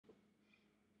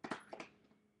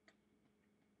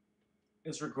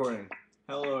It's recording.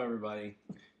 Hello, everybody.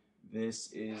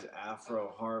 This is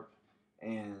afroharp,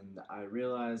 and I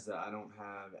realize that I don't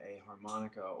have a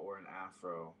harmonica or an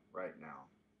afro right now.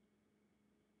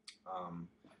 Um,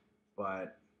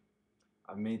 but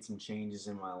I've made some changes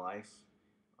in my life.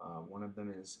 One of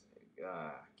them is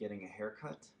getting a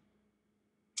haircut,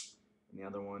 and the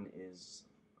other one is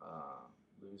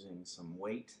losing some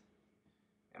weight.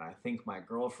 And I think my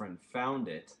girlfriend found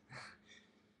it.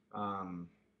 um,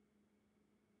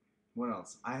 what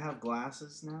else? I have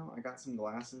glasses now. I got some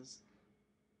glasses.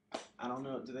 I don't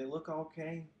know. Do they look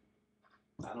okay?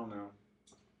 I don't know.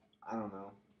 I don't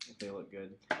know if they look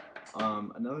good.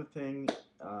 Another thing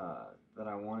that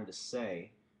I wanted to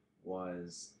say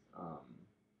was uh,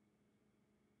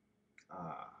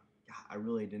 I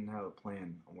really didn't have a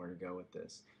plan on where to go with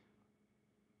this.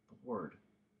 Bored.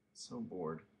 So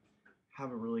bored.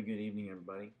 Have a really good evening,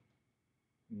 everybody.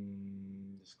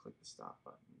 Just click the stop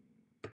button.